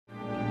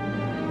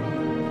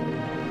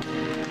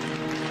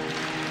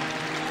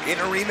In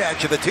a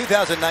rematch of the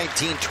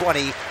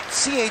 2019-20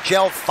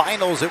 CHL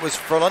Finals, it was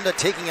Frölunda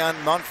taking on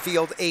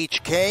Mountfield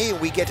HK.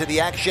 We get to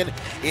the action.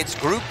 It's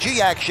Group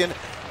G action.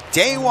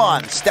 Day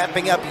one,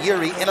 stepping up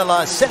Yuri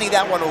Inala, sending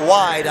that one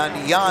wide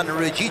on Jan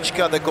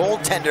Rujička, the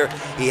goaltender.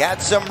 He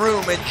had some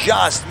room and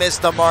just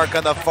missed the mark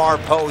on the far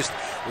post.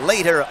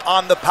 Later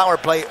on the power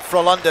play,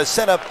 Frölunda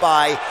set up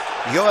by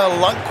Joel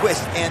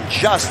Lundqvist, and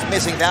just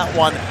missing that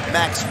one,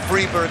 Max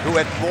Friberg, who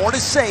had more to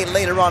say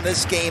later on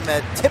this game.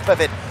 A tip of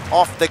it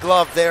off the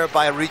glove there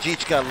by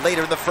Rujička.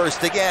 Later in the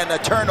first, again, a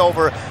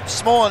turnover.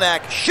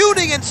 Smolnak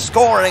shooting and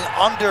scoring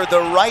under the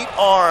right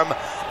arm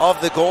of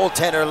the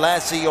goaltender,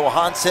 Lasse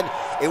Johansson.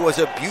 It was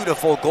a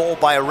beautiful goal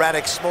by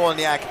Radek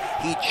Smolnak.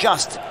 He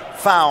just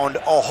found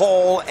a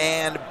hole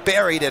and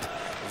buried it.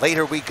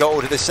 Later we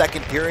go to the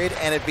second period,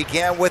 and it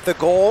began with the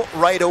goal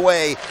right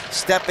away.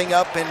 Stepping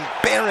up and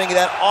bearing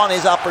that on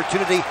his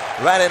opportunity,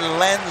 Radin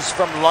Lenz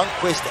from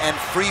Lundqvist and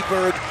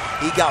Friberg.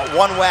 He got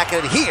one whack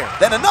at it here,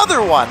 then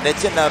another one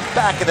that's in the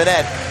back of the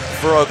net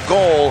for a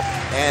goal,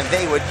 and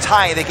they would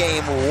tie the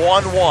game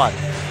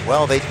 1-1.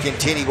 Well, they'd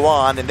continue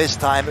on, and this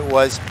time it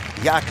was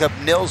Jakob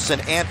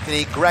Nilsson,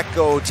 Anthony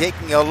Greco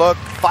taking a look,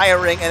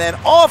 firing, and then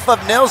off of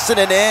Nilsson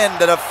and in.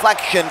 The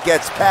deflection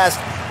gets past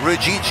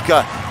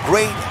Rujička.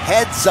 Great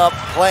heads-up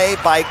play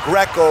by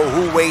Greco,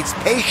 who waits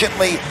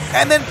patiently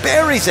and then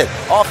buries it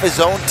off his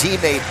own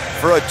teammate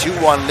for a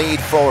 2-1 lead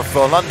for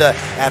Frölunda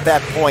at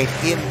that point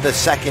in the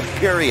second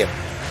period.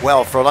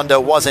 Well,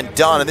 Frölunda wasn't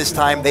done, and this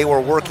time they were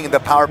working the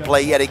power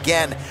play yet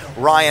again.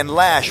 Ryan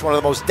Lash, one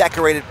of the most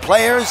decorated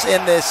players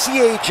in the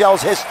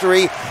CHL's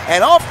history,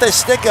 and off the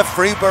stick of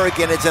Friberg,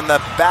 and it's in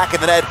the back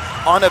of the net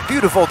on a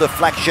beautiful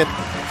deflection.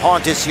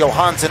 Pontus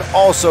Johansson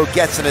also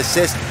gets an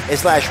assist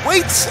as Lash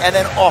waits, and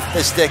then off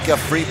the stick of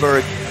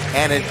Friberg,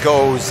 and it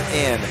goes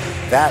in.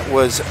 That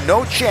was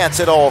no chance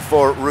at all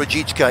for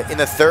Rujička in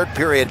the third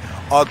period.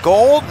 A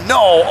goal?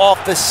 No,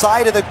 off the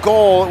side of the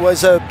goal. It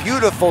was a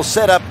beautiful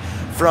setup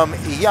from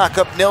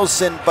Jakob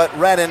Nilsson, but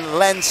Radin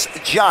Lenz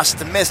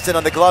just missed it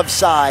on the glove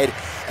side,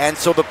 and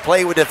so the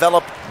play would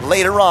develop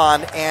later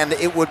on, and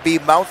it would be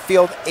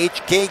Mountfield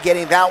HK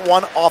getting that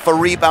one off a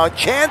rebound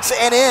chance,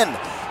 and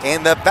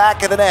in the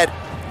back of the net,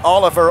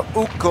 Oliver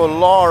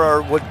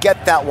Ukko-Lauer would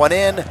get that one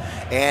in,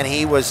 and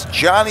he was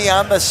Johnny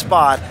on the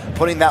spot,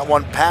 putting that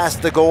one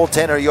past the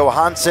goaltender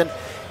Johansson,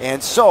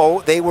 and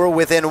so they were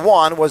within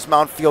one, was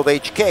Mountfield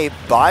HK,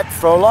 but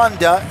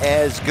Frölunda,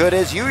 as good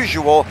as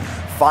usual,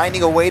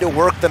 finding a way to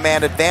work the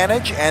man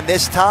advantage, and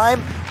this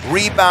time,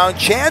 rebound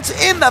chance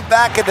in the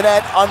back of the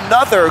net.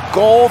 Another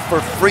goal for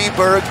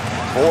Friberg.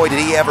 Boy, did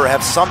he ever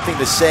have something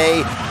to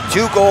say.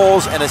 2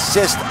 goals and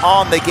assist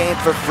on the game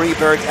for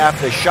Friberg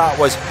after the shot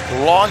was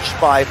launched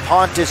by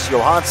Pontus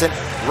Johansson.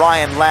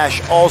 Ryan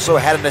Lash also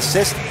had an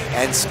assist,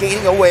 and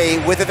skating away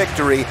with a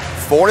victory,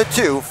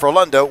 4-2,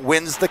 Frölunda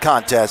wins the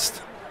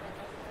contest.